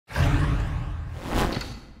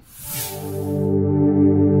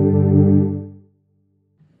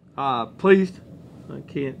Pleased. I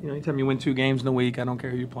can't. Anytime you win 2 games in a week, I don't care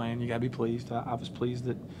who you're playing. You got to be pleased. I was pleased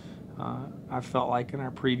that I felt like in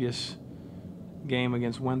our previous game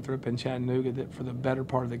against Winthrop and Chattanooga that for the better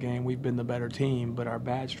part of the game we've been the better team, but our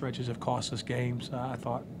bad stretches have cost us games. I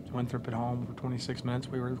thought Winthrop at home for 26 minutes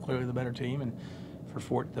we were clearly the better team, and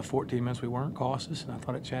for the 14 minutes we weren't cost us. And I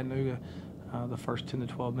thought at Chattanooga the first 10 to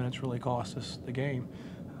 12 minutes really cost us the game.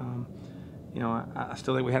 I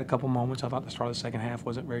still think we had a couple moments. I thought the start of the second half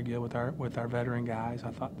wasn't very good with our veteran guys. I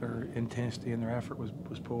thought their intensity and their effort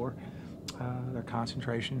was poor. Their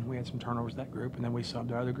concentration. We had some turnovers that group, and then we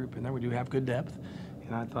subbed our other group in there. We do have good depth,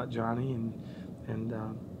 and I thought Johnnie and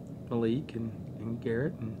Malik and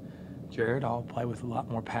Garrett and Jared all play with a lot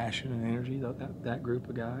more passion and energy. That group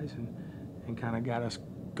of guys and kind of got us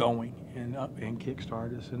going and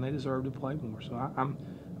kick-started us, and they deserve to play more. So I'm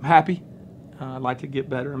happy. I'd like to get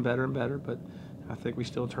better and better and better, but I think we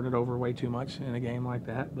still turn it over way too much in a game like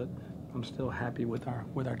that. But I'm still happy with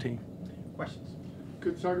our team. Questions?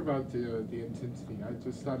 Could talk about the intensity. I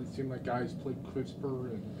just thought it seemed like guys played crisper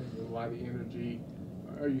and a lot of energy.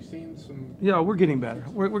 Are you seeing some? Yeah, we're getting better.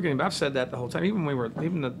 We're getting better. I've said that the whole time.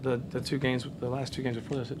 Even the 2 games, the last 2 games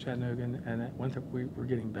before this at Chattanooga and at Winthrop, we're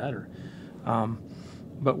getting better.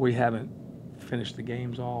 But we haven't finished the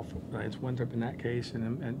games off. It's Winthrop in that case,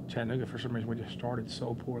 and Chattanooga for some reason we just started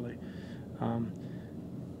so poorly.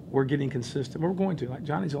 We're getting consistent. We're going to. Like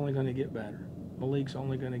Johnny's only going to get better. Malik's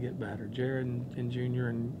only going to get better. Jared and Junior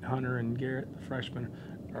and Hunter and Garrett, the freshmen,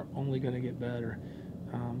 are only going to get better.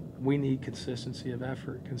 We need consistency of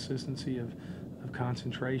effort, consistency of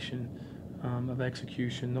concentration, of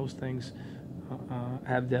execution. Those things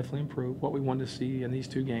have definitely improved. What we wanted to see in these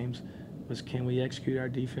 2 games was can we execute our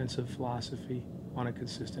defensive philosophy on a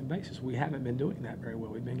consistent basis. We haven't been doing that very well.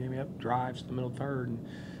 We've been giving up drives in the middle third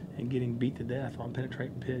and getting beat to death on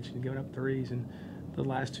penetrating pitch and giving up threes. And the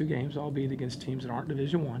last 2 games, albeit against teams that aren't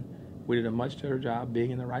Division I, we did a much better job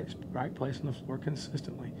being in the right place on the floor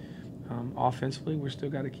consistently. Offensively, we've still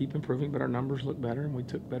got to keep improving, but our numbers look better, and we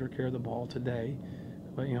took better care of the ball today.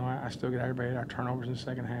 But, I still get aggravated our turnovers in the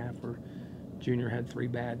second half, where Junior had 3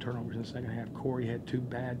 bad turnovers in the second half. Corey had 2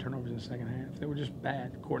 bad turnovers in the second half. They were just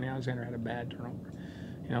bad. Courtney Alexander had a bad turnover.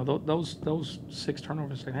 Those 6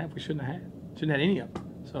 turnovers in the second half we shouldn't have had. Shouldn't have had any of them.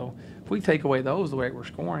 So if we take away those the way we're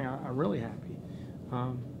scoring, I'm really happy.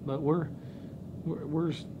 But we're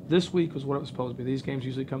this week was what it was supposed to be. These games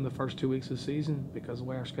usually come the first 2 weeks of the season because of the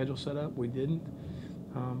way our schedule's set up. We didn't.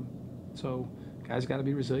 So guys got to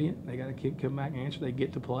be resilient. They got to keep coming back and answer. They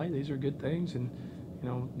get to play. These are good things, and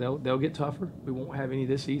they'll get tougher. We won't have any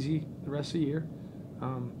this easy the rest of the year.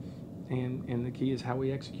 And the key is how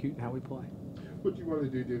we execute and how we play. What do you want to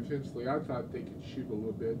do defensively? I thought they could shoot a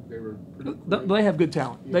little bit. They were pretty quick. They have good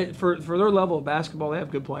talent. Yeah. For their level of basketball, they have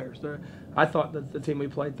good players. I thought that the team we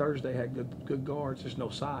played Thursday had good guards, just no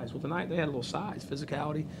size. Well, tonight they had a little size,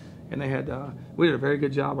 physicality, and they had we did a very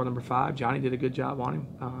good job on number 5. Johnnie did a good job on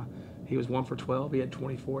him. He was 1 for 12. He had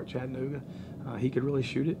 24 at Chattanooga. He could really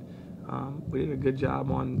shoot it. We did a good job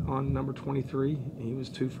on number 23. He was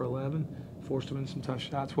 2 for 11. Forced him in some tough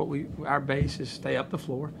shots. Our base is stay up the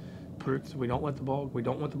floor. We don't want the ball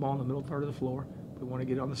in the middle third of the floor. We want to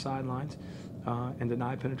get it on the sidelines and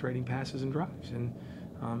deny penetrating passes and drives. And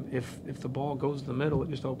if the ball goes to the middle, it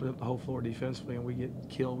just opens up the whole floor defensively, and we get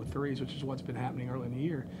killed with threes, which is what's been happening early in the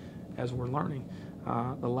year as we're learning.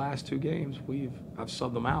 The last 2 games, I've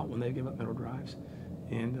subbed them out when they give up middle drives,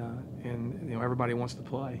 and everybody wants to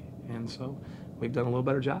play, and so we've done a little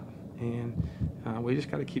better job. And we just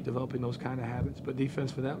got to keep developing those kind of habits. But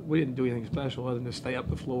defense for that, we didn't do anything special other than to stay up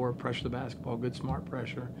the floor, pressure the basketball, good smart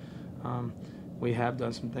pressure. We have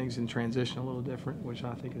done some things in transition a little different, which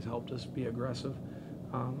I think has helped us be aggressive.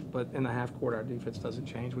 But in the half court, our defense doesn't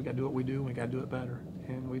change. We got to do what we do, and we got to do it better,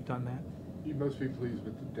 and we've done that. You must be pleased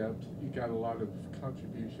with the depth. You got a lot of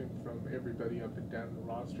contribution from everybody up and down the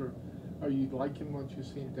roster. Are you liking what you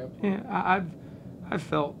see in depth? Yeah, I've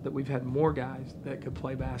felt that we've had more guys that could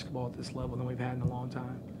play basketball at this level than we've had in a long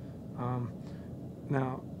time.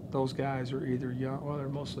 Now, those guys are either young, well, they're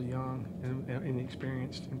mostly young and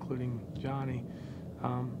inexperienced, including Johnnie.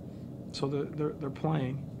 So they're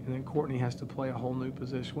playing, and then Courtney has to play a whole new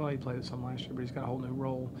position. Well, he played it some last year, but he's got a whole new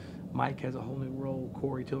role. Mike has a whole new role.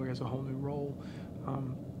 Corey Tiller has a whole new role.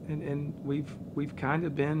 And we've kind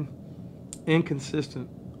of been inconsistent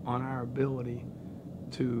on our ability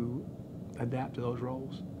to adapt to those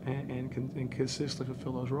roles and consistently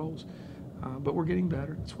fulfill those roles. But we're getting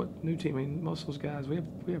better. It's what new team. I mean, most of those guys we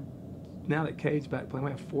have now that Cade's back playing.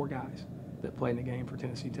 We have 4 guys that played in the game for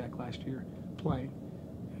Tennessee Tech last year playing.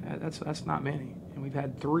 That's not many, and we've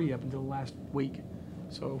had 3 up until the last week.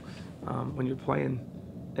 So when you're playing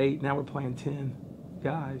 8, now we're playing 10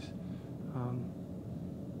 guys.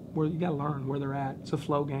 Where you got to learn where they're at. It's a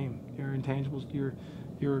flow game. Your intangibles,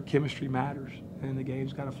 your chemistry matters, and the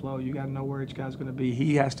game's got to flow. You got to know where each guy's going to be.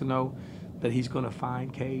 He has to know that he's going to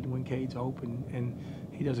find Cade when Cade's open, and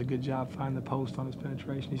he does a good job finding the post on his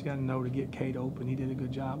penetration. He's got to know to get Cade open. He did a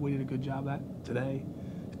good job. We did a good job of that today,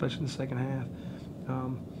 especially in the second half.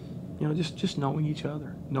 Just knowing each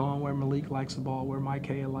other, knowing where Malik likes the ball, where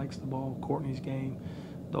Micaiah likes the ball, Courtney's game.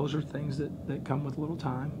 Those are things that come with a little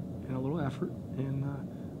time and a little effort, and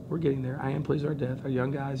we're getting there. I am pleased with our depth. Our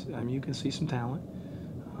young guys, you can see some talent.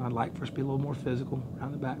 I'd like for us to be a little more physical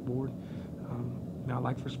around the backboard. I'd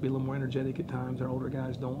like for us to be a little more energetic at times. Our older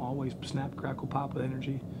guys don't always snap, crackle, pop with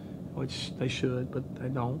energy, which they should, but they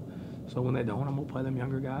don't. So when they don't, I'm going to play them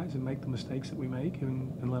younger guys and make the mistakes that we make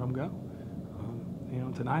and let them go.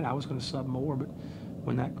 Tonight I was going to sub more, but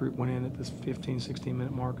when that group went in at this 15,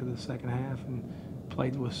 16-minute mark of the second half and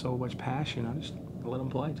played with so much passion, I just let them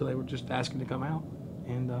play until they were just asking to come out.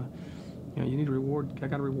 And, you need to reward. I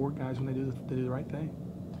got to reward guys when they do the right thing.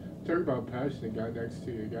 Talk about passion. The guy next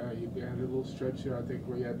to you, you had a little stretch there, I think,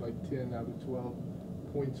 where he had like 10 out of 12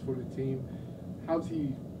 points for the team. How's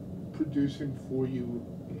he producing for you?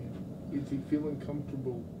 Is he feeling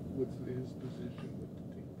comfortable with his position with the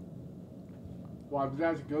team? Well, I was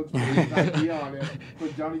asking Coach for his idea on it.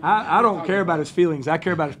 But Johnny, I don't care about his feelings. I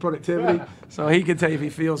care about his productivity. So he can tell you if he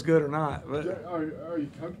feels good or not. But are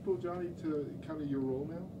you comfortable, Johnny, to kind of your role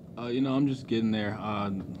now? I'm just getting there.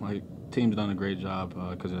 My team's done a great job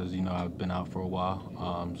because, as you know, I've been out for a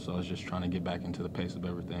while. So I was just trying to get back into the pace of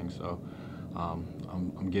everything. So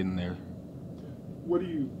I'm getting there.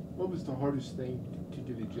 What was the hardest thing to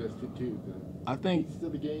get adjusted to? I think pace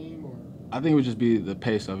of the game, or I think it would just be the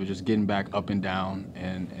pace of it, just getting back up and down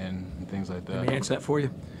and things like that. Let me answer that for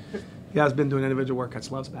you. The guy's been doing individual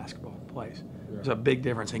workouts, loves basketball, plays. Yeah. There's a big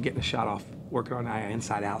difference in getting a shot off, working on an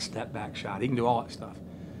inside-out, step-back shot. He can do all that stuff.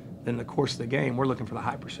 Then in the course of the game, we're looking for the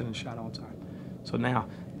high percentage shot all the time. So now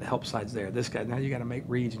the help side's there. This guy, now you got to make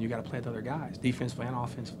reads and you got to play with other guys, defensively and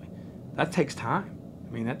offensively. That takes time.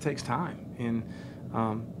 That takes time. And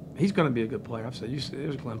he's going to be a good player. I've said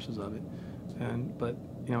there's glimpses of it. But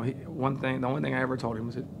the only thing I ever told him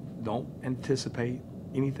was that don't anticipate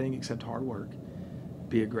anything except hard work.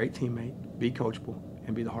 Be a great teammate, be coachable,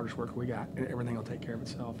 and be the hardest worker we got, and everything will take care of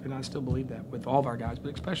itself. And I still believe that with all of our guys,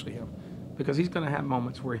 but especially him, because he's going to have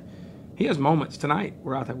moments where he has moments tonight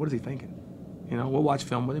where I think, what is he thinking? We'll watch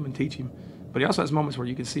film with him and teach him, but he also has moments where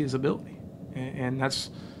you can see his ability, and that's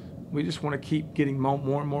we just want to keep getting more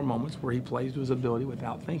and more moments where he plays to his ability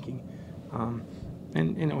without thinking.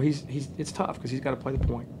 It's tough because he's got to play the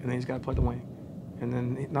point, and then he's got to play the wing, and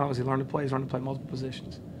then not only does he learn to play, he's learned to play multiple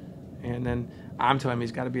positions. And then I'm telling him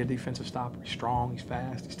he's got to be a defensive stopper. He's strong, he's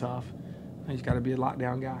fast, he's tough, and he's got to be a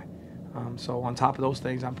lockdown guy. So on top of those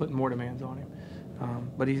things, I'm putting more demands on him.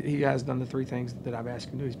 But he has done the 3 things that I've asked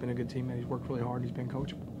him to do. He's been a good teammate. He's worked really hard. He's been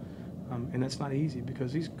coachable. And that's not easy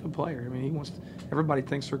because he's a good player. Everybody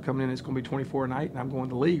thinks they're coming in, it's going to be 24 a night, and I'm going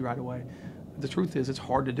to the league right away. The truth is, it's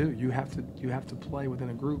hard to do. You have to play within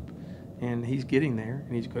a group, and he's getting there,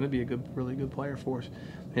 and he's going to be a really good player for us.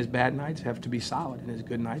 His bad nights have to be solid, and his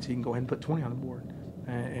good nights, he can go ahead and put 20 on the board.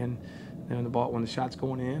 And the ball, when the shot's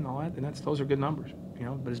going in, all that, and those are good numbers.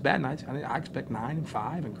 But his bad nights, I expect 9 and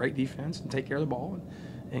 5 and great defense and take care of the ball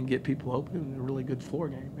and get people open and a really good floor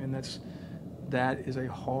game. And that is a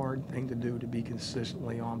hard thing to do, to be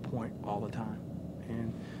consistently on point all the time.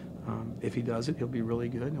 And if he does it, he'll be really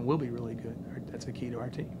good and we'll be really good. That's a key to our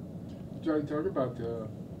team. Johnny, talk about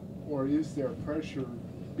or is there pressure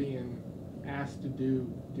being asked to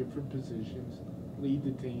do different positions, lead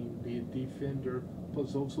the team, be a defender,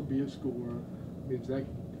 plus also be a scorer? Is that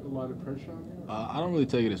a lot of pressure on you? I don't really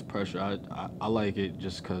take it as pressure. I like it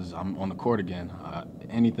just because I'm on the court again.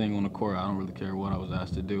 Anything on the court, I don't really care what I was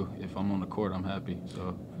asked to do. If I'm on the court, I'm happy.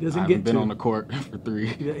 So I haven't been on the court for 3.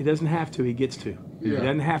 He doesn't have to. He gets to. Yeah. He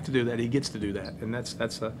doesn't have to do that. He gets to do that. And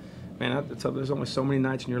there's only so many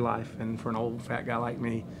nights in your life. And for an old fat guy like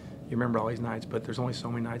me, you remember all these nights. But there's only so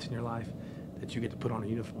many nights in your life that you get to put on a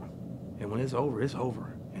uniform. And when it's over, it's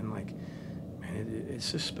over. And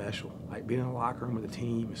it's just special. Like being in a locker room with a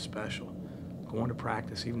team is special. Going to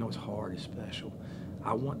practice, even though it's hard, is special.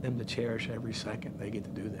 I want them to cherish every second they get to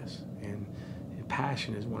do this. And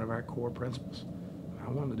passion is one of our core principles. I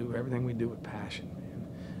want them to do everything we do with passion.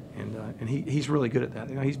 And he's really good at that.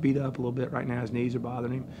 He's beat up a little bit right now. His knees are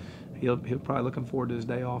bothering him. He'll probably looking forward to his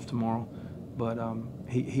day off tomorrow. But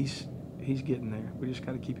he's getting there. We just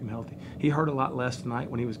got to keep him healthy. He hurt a lot less tonight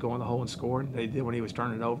when he was going the hole and scoring than he did when he was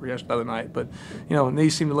turning it over the other night. But,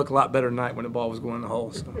 knees seemed to look a lot better tonight when the ball was going in the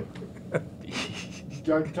hole. So.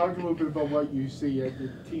 John, talk a little bit about what you see.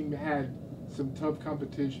 The team had some tough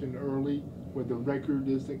competition early, where the record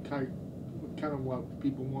isn't kind of what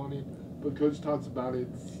people wanted. But Coach talks about it,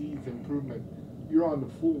 sees improvement. You're on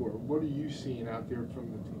the floor. What are you seeing out there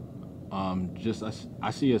from the team?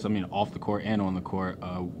 I see us. I mean, off the court and on the court,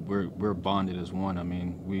 we're bonded as one. I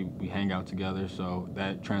mean, we hang out together, so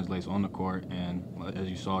that translates on the court. And as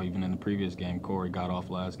you saw, even in the previous game, Corey got off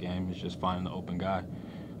last game. It's just finding the open guy.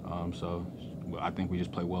 So I think we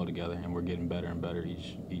just play well together, and we're getting better and better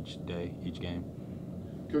each day, each game.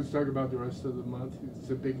 Coach, talk about the rest of the month. It's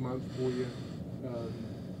a big month for you.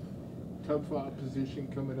 Tough opposition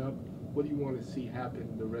coming up. What do you want to see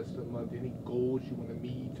happen the rest of the month? Any goals you want to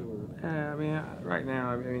meet, or? I mean, right now,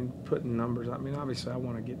 I mean, putting numbers. I mean, obviously, I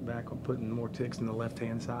want to get back on putting more ticks on the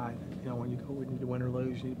left-hand side. You know, when you win or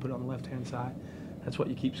lose, you need to put it on the left-hand side. That's what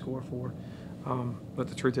you keep score for. But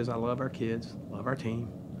the truth is, I love our kids, love our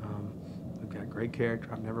team. They've got great character.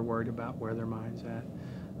 I'm never worried about where their mind's at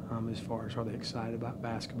as far as are they excited about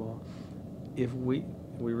basketball. If we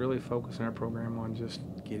really focus in our program on just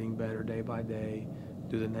getting better day by day,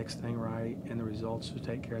 do the next thing right, and the results will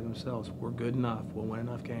take care of themselves. We're good enough. We'll win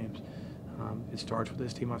enough games. It starts with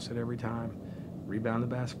this team. I've said every time, rebound the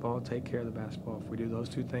basketball, take care of the basketball. If we do those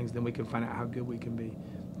two things, then we can find out how good we can be.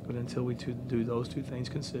 But until we do those two things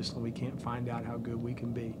consistently, we can't find out how good we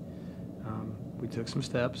can be. We took some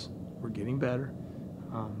steps. We're getting better.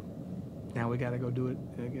 Now we got to go do it.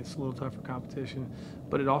 It gets a little tougher competition,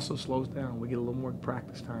 but it also slows down. We get a little more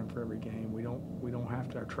practice time for every game. We don't have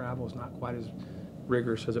to. Our travel is not quite as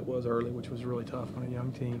rigorous as it was early, which was really tough on a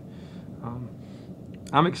young team.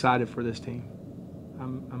 I'm excited for this team.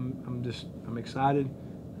 I'm excited.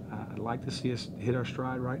 I'd like to see us hit our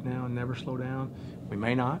stride right now and never slow down. We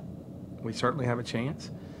may not. We certainly have a chance.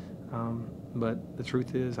 But the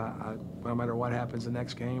truth is, no matter what happens the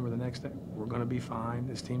next game or the next day, we're going to be fine.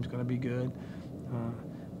 This team's going to be good.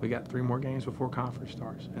 We got 3 more games before conference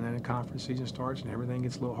starts, and then the conference season starts, and everything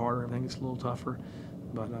gets a little harder, everything gets a little tougher.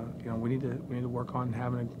 But you know, we need to work on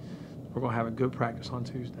we're going to have a good practice on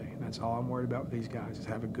Tuesday, and that's all I'm worried about with these guys is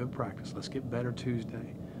have a good practice. Let's get better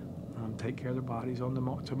Tuesday. Take care of their bodies on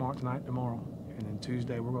tonight, tomorrow, and then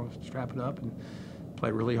Tuesday we're going to strap it up and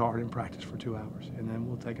play really hard in practice for 2 hours, and then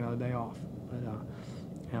we'll take another day off. But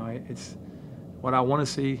you know, it's what I want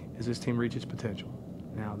to see is this team reach its potential.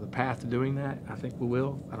 Now, the path to doing that, I think we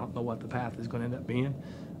will. I don't know what the path is going to end up being,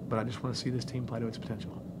 but I just want to see this team play to its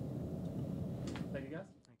potential.